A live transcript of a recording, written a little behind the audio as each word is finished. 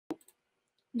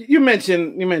you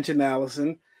mentioned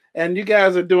Allison, and you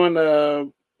guys are doing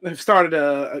have started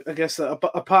I guess a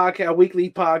podcast, a weekly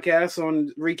podcast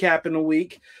on recapping the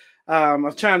week.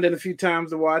 I've chimed in a few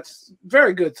times to watch.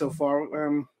 Very good so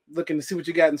far. Looking to see what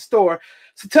you got in store.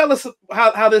 So tell us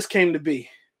how this came to be.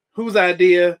 Whose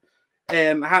idea?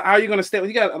 And how are you going to stay?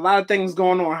 You got a lot of things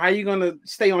going on. How are you going to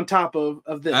stay on top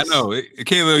of this? I know,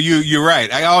 Kayla, you're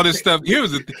right. All this stuff. Here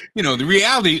was the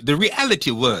reality. The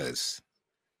reality was,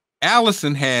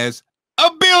 Allison has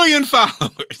 1 billion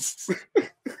followers,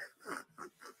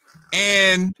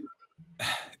 and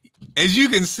as you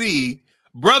can see,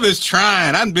 brother's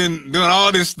trying. I've been doing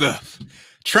all this stuff,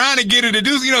 trying to get her to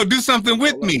do something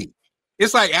with me.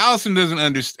 It's like Allison doesn't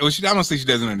understand. Well, I don't say she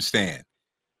doesn't understand.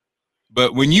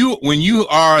 But when you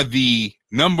are the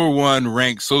 #1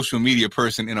 ranked social media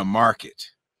person in a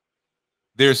market,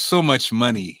 there's so much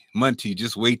money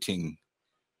just waiting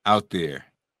out there.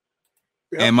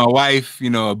 Yep. And my wife,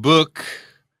 a book,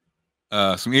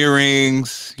 some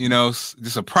earrings,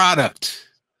 just a product.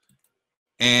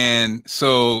 And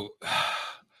so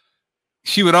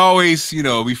she would always,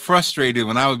 be frustrated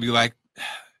when I would be like,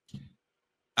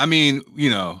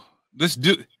 let's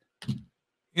do,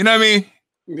 you know what I mean?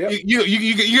 Yep.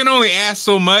 You can only ask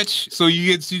so much, so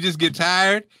you just get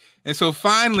tired. And so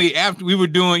finally, after we were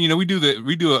doing, we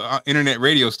do an internet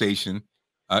radio station,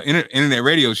 internet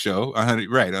radio show,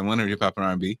 100 Hip Hop and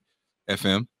R&B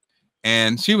FM,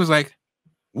 and she was like,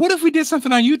 "What if we did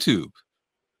something on YouTube?"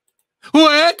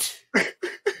 What?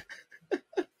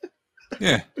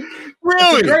 Yeah,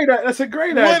 really? That's a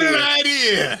great idea. What an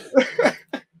idea!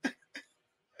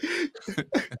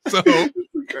 So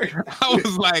I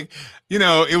was like, it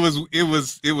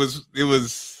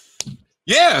was,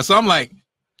 yeah. So I'm like,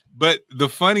 but the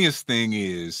funniest thing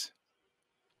is,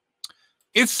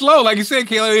 it's slow. Like you said,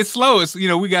 Kayla, it's slow. It's,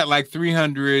 we got like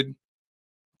 300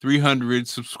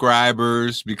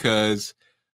 subscribers because,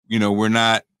 we're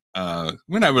not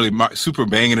really super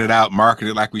banging it out, marketing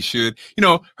it like we should.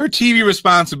 Her TV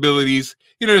responsibilities,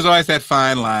 there's always that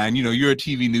fine line. You're a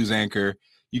TV news anchor.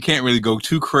 You can't really go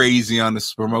too crazy on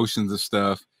the promotions of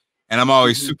stuff. And I'm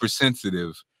always super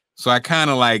sensitive. So I kind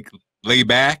of like lay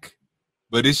back,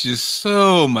 but it's just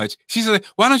so much. She's like,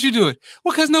 "Why don't you do it?"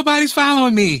 "Well, because nobody's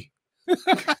following me."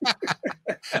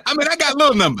 I mean, I got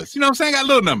little numbers. You know what I'm saying? I got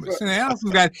little numbers.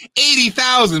 Allison's got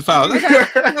 80,000 followers. I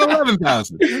got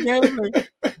 11,000. Okay?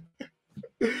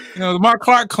 The Mark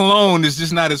Clark cologne is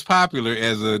just not as popular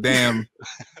as a damn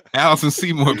Allison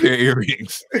Seymour pair of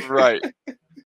earrings. Right.